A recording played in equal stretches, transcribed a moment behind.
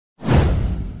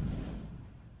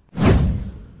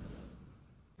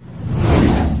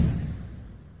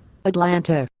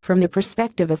Atlanta. From the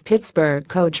perspective of Pittsburgh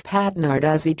coach Pat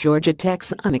Narduzzi, Georgia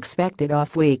Tech's unexpected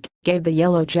off week gave the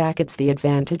Yellow Jackets the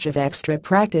advantage of extra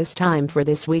practice time for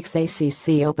this week's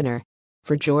ACC opener.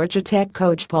 For Georgia Tech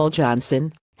coach Paul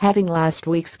Johnson, having last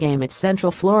week's game at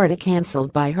Central Florida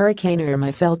canceled by Hurricane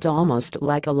Irma felt almost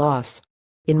like a loss.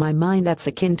 "In my mind, that's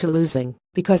akin to losing,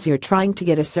 because you're trying to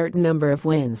get a certain number of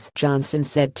wins," Johnson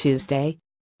said Tuesday.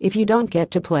 "If you don't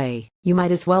get to play, you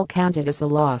might as well count it as a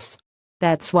loss.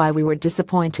 That's why we were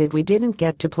disappointed we didn't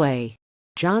get to play."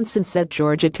 Johnson said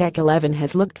Georgia Tech 11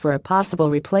 has looked for a possible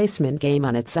replacement game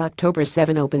on its October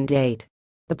 7 open date.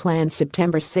 The planned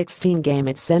September 16 game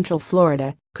at Central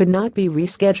Florida could not be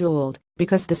rescheduled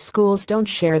because the schools don't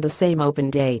share the same open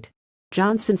date.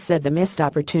 Johnson said the missed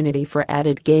opportunity for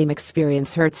added game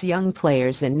experience hurts young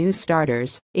players and new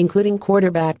starters, including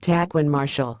quarterback Taquan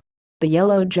Marshall. The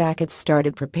Yellow Jackets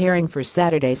started preparing for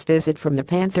Saturday's visit from the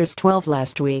Panthers 12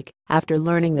 last week after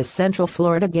learning the Central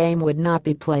Florida game would not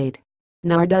be played.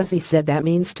 Narduzzi said that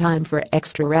means time for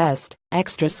extra rest,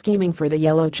 extra scheming for the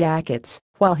Yellow Jackets,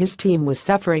 while his team was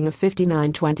suffering a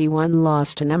 59-21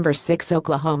 loss to number 6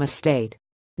 Oklahoma State.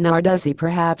 Narduzzi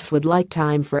perhaps would like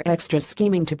time for extra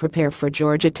scheming to prepare for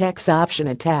Georgia Tech's option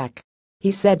attack. He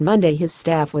said Monday his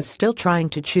staff was still trying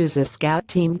to choose a scout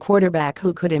team quarterback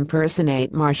who could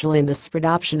impersonate Marshall in the spread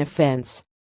option offense.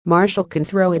 Marshall can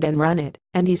throw it and run it,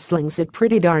 and he slings it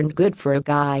pretty darn good for a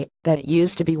guy that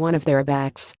used to be one of their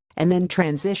backs and then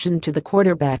transitioned to the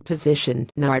quarterback position,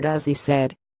 Narduzzi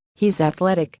said. "He's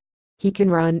athletic. He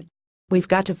can run. We've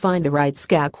got to find the right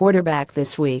scout quarterback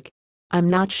this week. I'm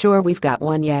not sure we've got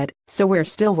one yet, so we're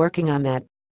still working on that."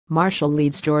 Marshall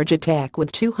leads Georgia Tech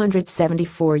with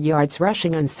 274 yards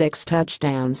rushing and 6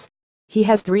 touchdowns. He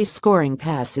has 3 scoring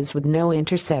passes with no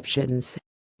interceptions.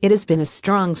 It has been a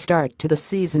strong start to the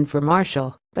season for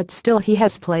Marshall, but still he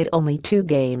has played only 2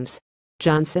 games.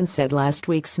 Johnson said last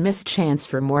week's missed chance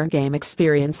for more game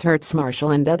experience hurts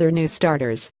Marshall and other new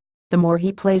starters. "The more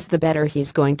he plays, the better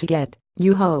he's going to get,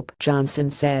 you hope," Johnson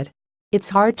said. "It's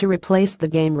hard to replace the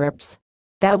game reps.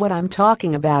 That's what I'm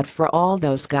talking about for all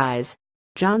those guys."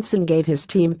 Johnson gave his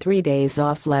team 3 days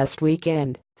off last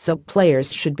weekend, so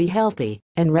players should be healthy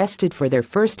and rested for their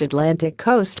first Atlantic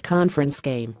Coast Conference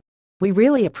game. "We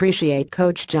really appreciate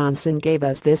Coach Johnson gave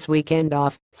us this weekend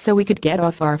off so we could get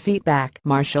off our feet back,"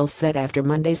 Marshall said after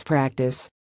Monday's practice.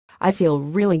 "I feel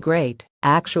really great,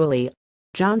 actually."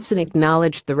 Johnson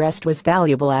acknowledged the rest was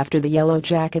valuable after the Yellow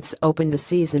Jackets opened the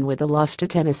season with a loss to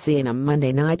Tennessee in a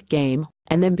Monday night game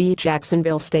and then beat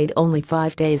Jacksonville State only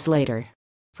 5 days later.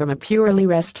 "From a purely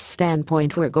rest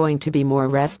standpoint, we're going to be more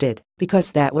rested,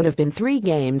 because that would have been 3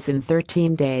 games in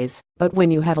 13 days, but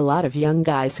when you have a lot of young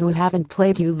guys who haven't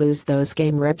played, you lose those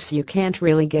game reps you can't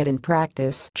really get in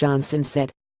practice," Johnson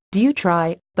said. "Do you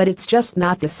try, but it's just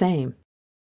not the same."